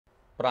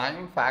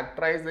Prime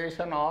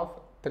factorization of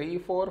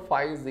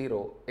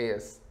 3450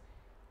 is,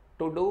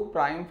 to do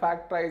prime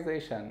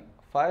factorization,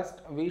 first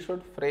we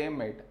should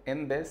frame it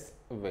in this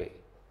way.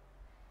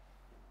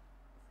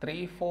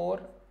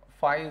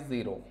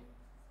 3450.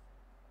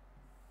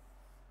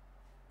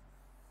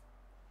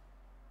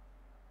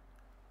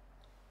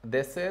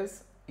 This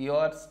is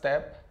your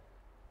step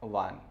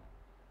 1.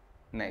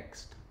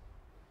 Next,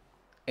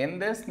 in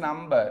this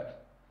number,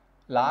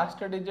 last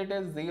digit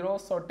is 0,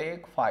 so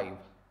take 5.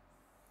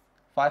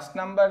 First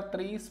number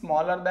 3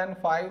 smaller than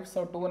 5,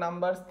 so two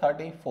numbers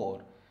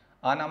 34.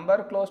 A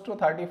number close to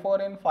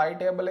 34 in 5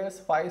 table is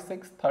 5,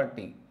 6,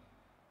 30.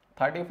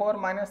 34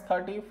 minus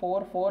 30,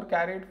 4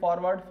 carried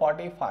forward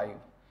 45.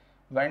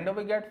 When do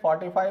we get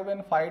 45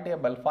 in 5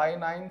 table? 5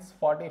 9s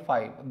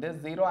 45.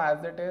 This 0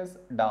 as it is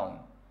down.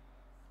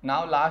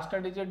 Now last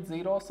digit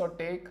 0, so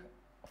take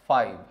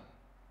 5.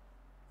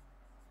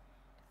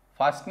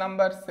 First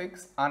number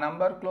 6, a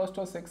number close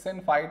to 6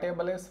 in 5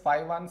 table is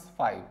 5 1s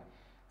 5.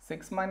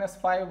 6 minus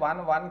 5,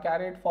 1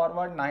 carried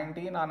forward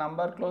 19, a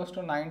number close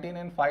to 19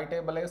 in 5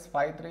 table is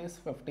 5 3s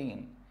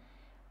 15.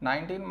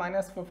 19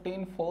 minus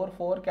 15,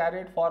 4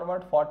 carried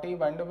forward 40.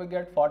 When do we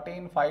get 40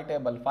 in 5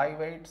 table? 5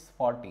 8s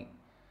 40.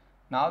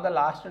 Now the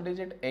last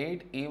digit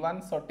 8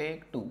 even, so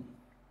take 2.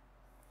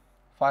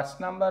 First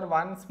number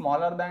 1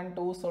 smaller than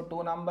 2, so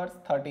two numbers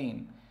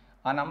 13.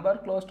 A number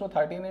close to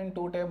 13 in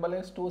 2 table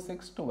is 2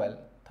 6 12.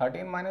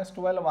 13 minus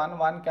 12,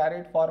 1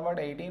 carried forward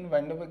 18.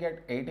 When do we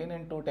get 18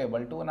 in 2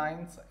 table? 2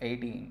 9s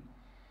 18.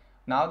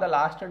 Now the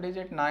last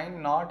digit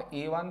 9 not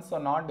even, so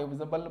not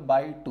divisible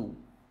by 2.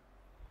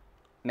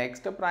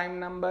 Next prime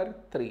number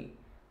 3.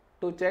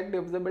 To check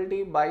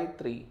divisibility by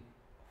 3,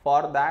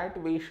 for that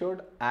we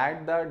should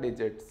add the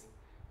digits.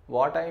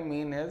 What I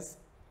mean is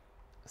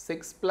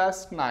 6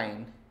 plus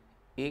 9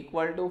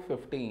 equal to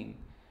 15,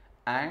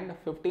 and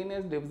 15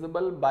 is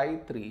divisible by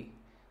 3.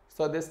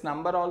 So this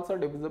number also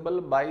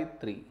divisible by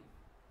 3.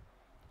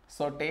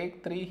 So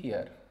take 3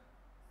 here.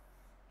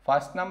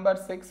 First number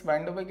 6,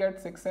 when do we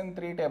get 6 in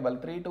 3 table?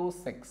 3 2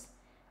 6.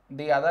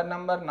 The other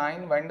number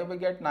 9, when do we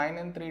get 9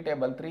 in 3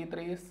 table? 3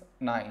 3s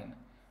 9.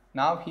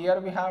 Now here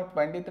we have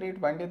 23.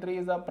 23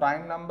 is a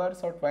prime number,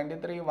 so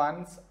 23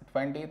 1s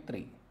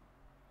 23.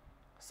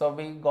 So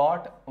we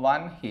got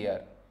 1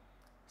 here.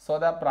 So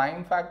the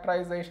prime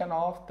factorization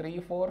of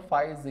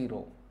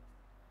 3450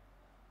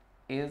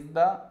 is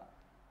the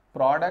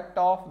product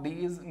of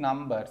these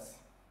numbers,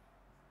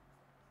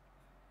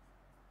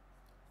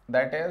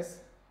 that is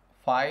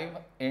 5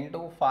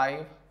 into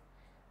 5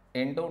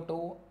 into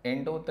 2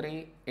 into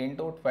 3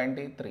 into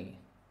 23.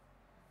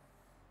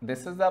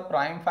 This is the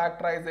prime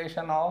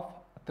factorization of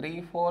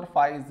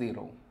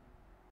 3450.